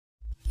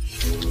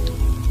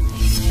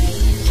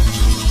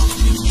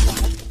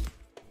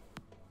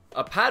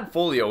A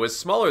Padfolio is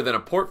smaller than a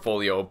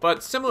portfolio,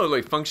 but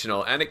similarly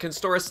functional, and it can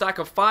store a stack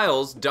of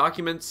files,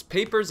 documents,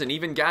 papers, and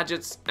even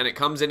gadgets, and it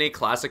comes in a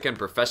classic and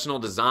professional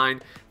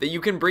design that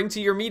you can bring to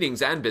your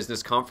meetings and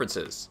business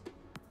conferences.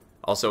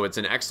 Also, it's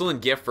an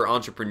excellent gift for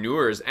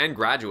entrepreneurs and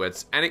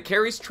graduates, and it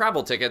carries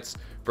travel tickets,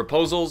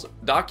 proposals,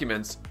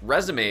 documents,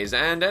 resumes,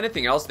 and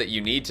anything else that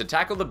you need to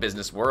tackle the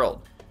business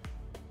world.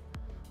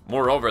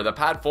 Moreover, the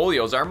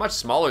Padfolios are much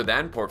smaller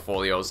than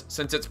portfolios,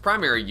 since its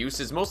primary use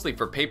is mostly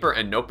for paper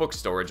and notebook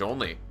storage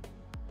only.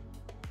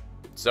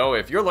 So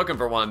if you're looking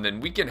for one,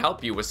 then we can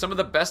help you with some of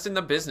the best in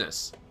the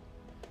business.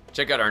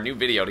 Check out our new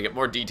video to get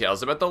more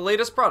details about the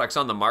latest products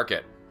on the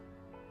market.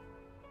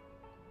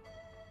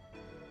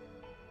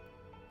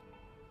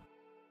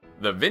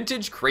 The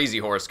vintage Crazy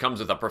Horse comes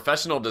with a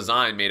professional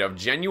design made of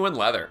genuine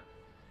leather.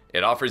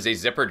 It offers a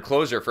zippered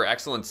closure for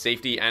excellent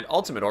safety and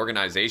ultimate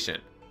organization.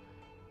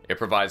 It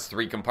provides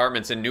 3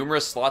 compartments and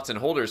numerous slots and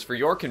holders for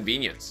your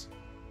convenience.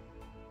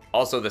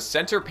 Also, the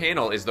center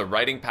panel is the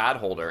writing pad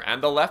holder,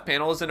 and the left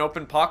panel is an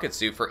open pocket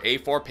suit for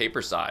A4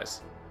 paper size.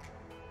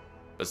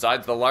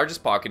 Besides, the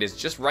largest pocket is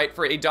just right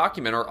for a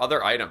document or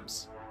other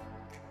items.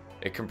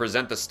 It can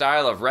present the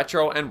style of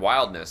retro and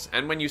wildness,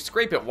 and when you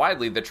scrape it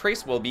widely, the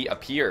trace will be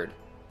appeared.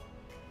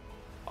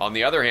 On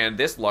the other hand,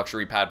 this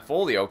luxury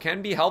Padfolio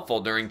can be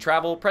helpful during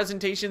travel,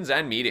 presentations,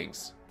 and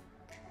meetings.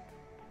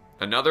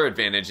 Another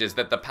advantage is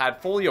that the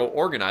Padfolio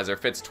organizer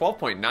fits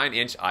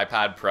 12.9-inch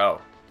iPad Pro.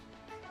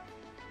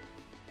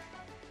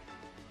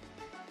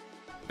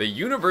 The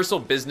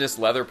Universal Business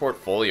Leather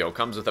Portfolio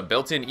comes with a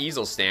built-in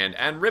easel stand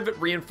and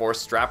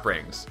rivet-reinforced strap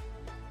rings.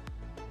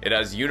 It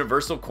has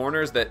universal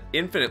corners that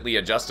infinitely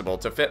adjustable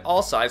to fit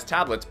all size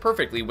tablets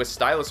perfectly with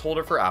stylus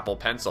holder for Apple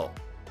Pencil.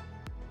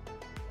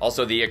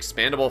 Also, the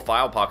expandable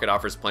file pocket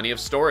offers plenty of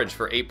storage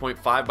for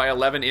 8.5 by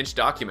 11-inch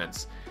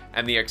documents,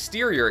 and the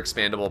exterior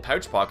expandable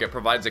pouch pocket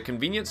provides a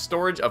convenient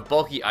storage of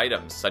bulky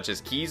items such as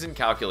keys and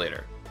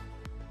calculator.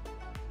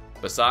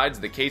 Besides,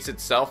 the case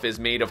itself is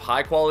made of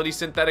high-quality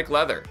synthetic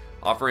leather,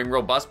 offering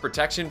robust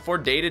protection for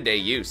day-to-day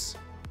use.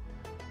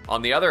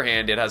 On the other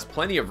hand, it has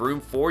plenty of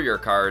room for your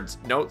cards,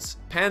 notes,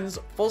 pens,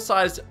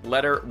 full-sized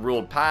letter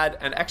ruled pad,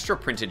 and extra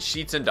printed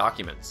sheets and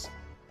documents.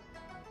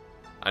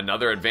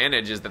 Another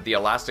advantage is that the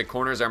elastic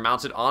corners are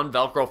mounted on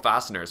Velcro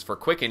fasteners for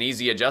quick and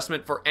easy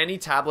adjustment for any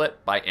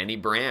tablet by any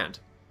brand.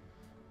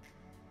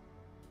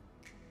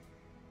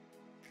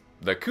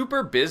 The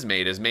Cooper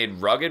BizMate is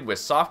made rugged with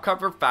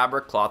soft-cover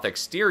fabric cloth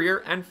exterior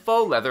and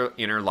faux leather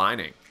inner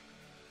lining.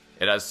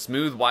 It has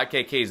smooth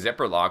YKK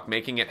zipper lock,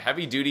 making it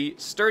heavy-duty,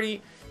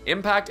 sturdy,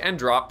 impact and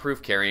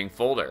drop-proof carrying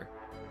folder.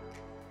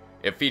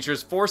 It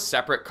features 4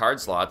 separate card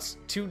slots,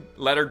 2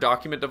 letter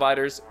document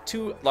dividers,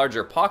 2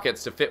 larger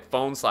pockets to fit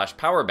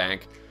phone/power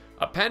bank,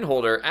 a pen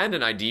holder, and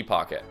an ID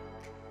pocket.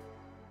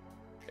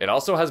 It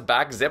also has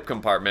back zip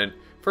compartment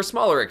for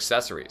smaller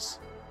accessories.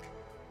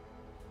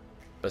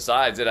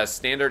 Besides, it has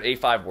standard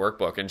A5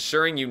 workbook,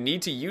 ensuring you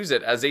need to use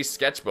it as a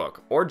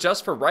sketchbook or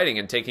just for writing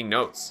and taking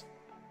notes.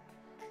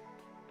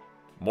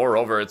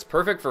 Moreover, it's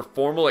perfect for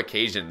formal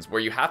occasions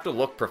where you have to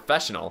look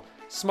professional,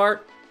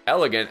 smart,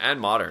 elegant, and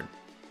modern.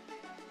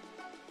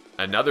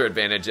 Another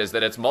advantage is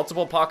that its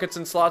multiple pockets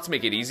and slots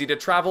make it easy to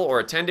travel or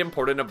attend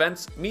important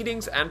events,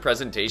 meetings, and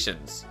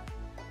presentations.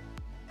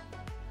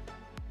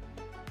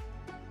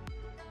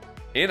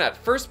 In at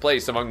first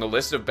place among the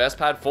list of best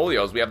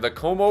Padfolios, we have the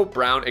Como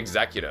Brown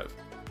Executive.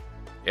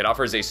 It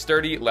offers a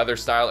sturdy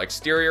leather-style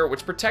exterior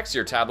which protects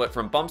your tablet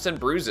from bumps and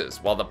bruises,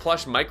 while the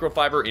plush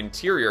microfiber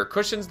interior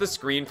cushions the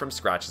screen from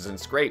scratches and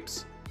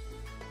scrapes.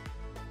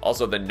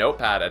 Also, the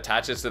notepad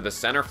attaches to the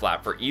center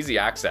flap for easy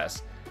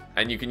access,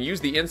 and you can use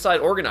the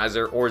inside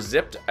organizer or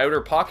zipped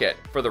outer pocket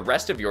for the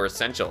rest of your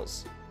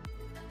essentials.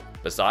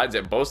 Besides,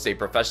 it boasts a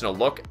professional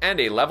look and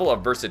a level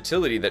of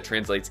versatility that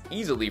translates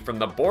easily from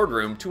the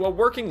boardroom to a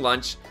working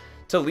lunch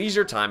to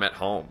leisure time at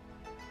home.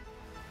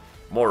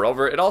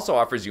 Moreover, it also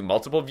offers you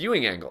multiple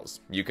viewing angles.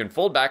 You can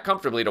fold back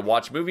comfortably to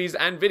watch movies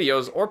and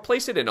videos or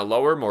place it in a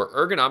lower, more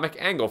ergonomic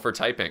angle for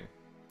typing.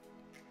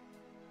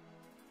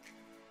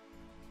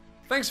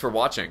 Thanks for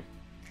watching.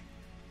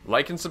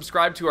 Like and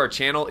subscribe to our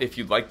channel if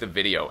you liked the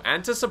video,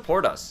 and to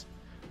support us,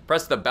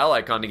 press the bell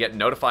icon to get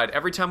notified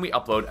every time we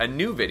upload a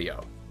new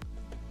video.